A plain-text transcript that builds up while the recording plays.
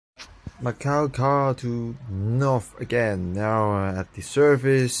Macau car to north again. Now at the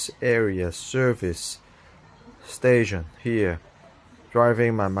service area, service station here.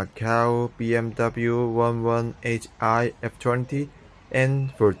 Driving my Macau BMW 118i f20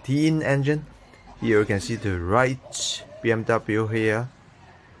 n13 engine. Here you can see the right BMW here.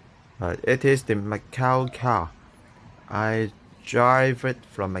 It is the Macau car. I drive it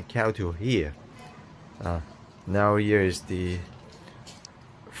from Macau to here. Now here is the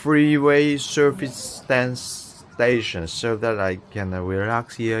freeway service station, so that I can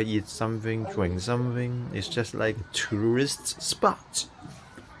relax here, eat something, drink something. It's just like a tourist spot.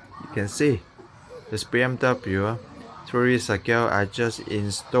 You can see this BMW. 3 years ago, I just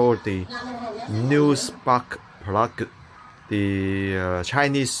installed the new spark plug, the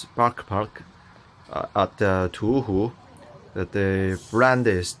Chinese spark plug at the Tuhu. The brand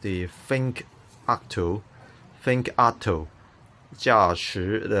is the Think Auto. 驾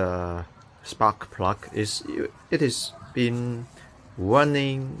驰的 spark plug it has been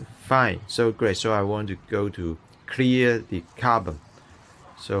running fine, so great. So I want to go to clear the carbon.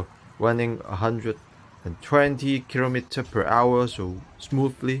 So running 120 km/h, so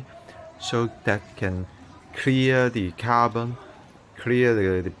smoothly, so that can clear the carbon, clear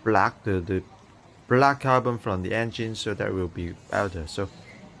the black carbon from the engine, so that will be better. So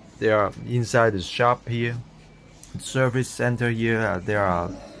they are inside the shop here. Service center here. There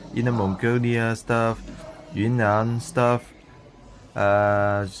are Inner Mongolia stuff, Yunnan stuff,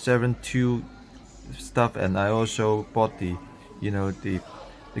 72 stuff, and I also bought the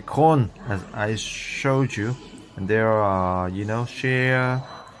corn as I showed you. And there are chair,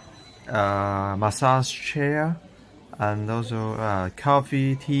 massage chair, and also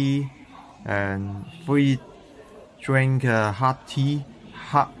coffee, tea, and free drink, hot tea,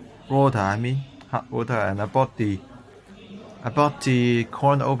 hot water. Hot water. And I bought the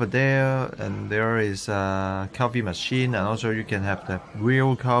corn over there, and there is a coffee machine, and also you can have the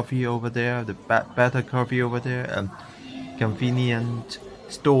real coffee over there, the better coffee over there, and convenient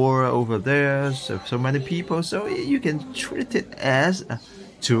store over there. So many people, so you can treat it as a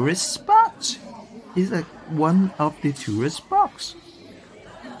tourist spot. It's like one of the tourist spots.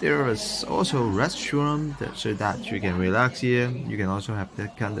 There is also a restaurant so that you can relax here. You can also have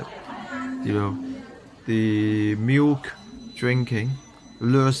that kind of the milk drinking,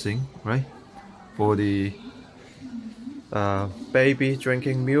 nursing, right? For the baby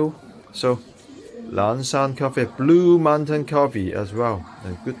drinking milk. So n13 coffee, Blue Mountain coffee as well,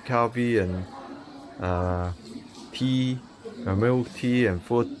 and good coffee and tea, milk tea and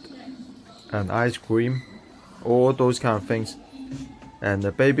food and ice cream, all those kind of things. And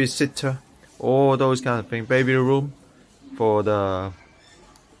the babysitter, all those kind of things. Baby room for the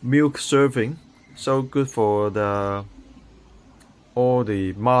milk serving, so good for all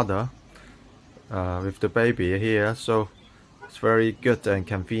the mother with the baby here. So it's very good and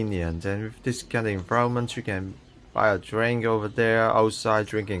convenient. And with this kind of environment, you can buy a drink over there outside,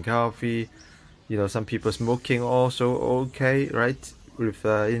 drinking coffee. Some people smoking also okay, right? With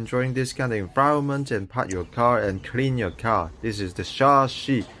enjoying this kind of environment, and park your car and clean your car. This is the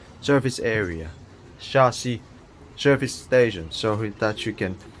Shashi service area, Shashi service station, so that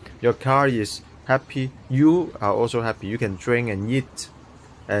your car is happy, you are also happy. You can drink and eat,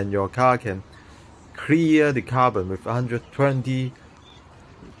 and your car can clear the carbon with 120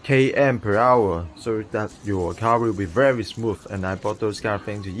 km/h, so that your car will be very smooth. And I bought those kind of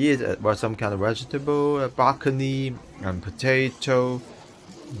things to eat, some kind of vegetable, broccoli and potato,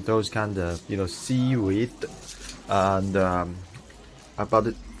 those kind of seaweed, and I bought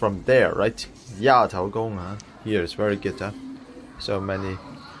it from there, right? Here is very good. So many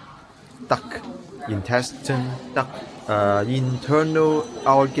duck intestine, duck internal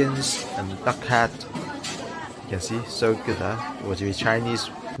organs, and duck head. You can see, so good. Was we Chinese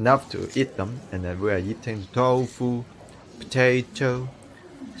enough to eat them, and then we are eating tofu, potato,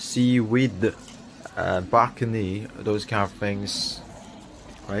 seaweed, broccoli, those kind of things,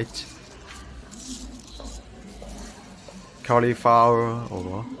 right?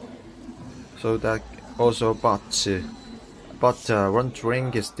 Cauliflower, so that also but one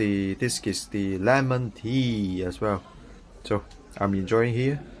drink is the lemon tea as well. So I'm enjoying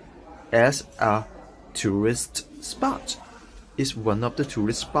here as a tourist spot. It's one of the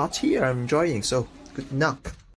tourist spots here I'm enjoying. So good luck.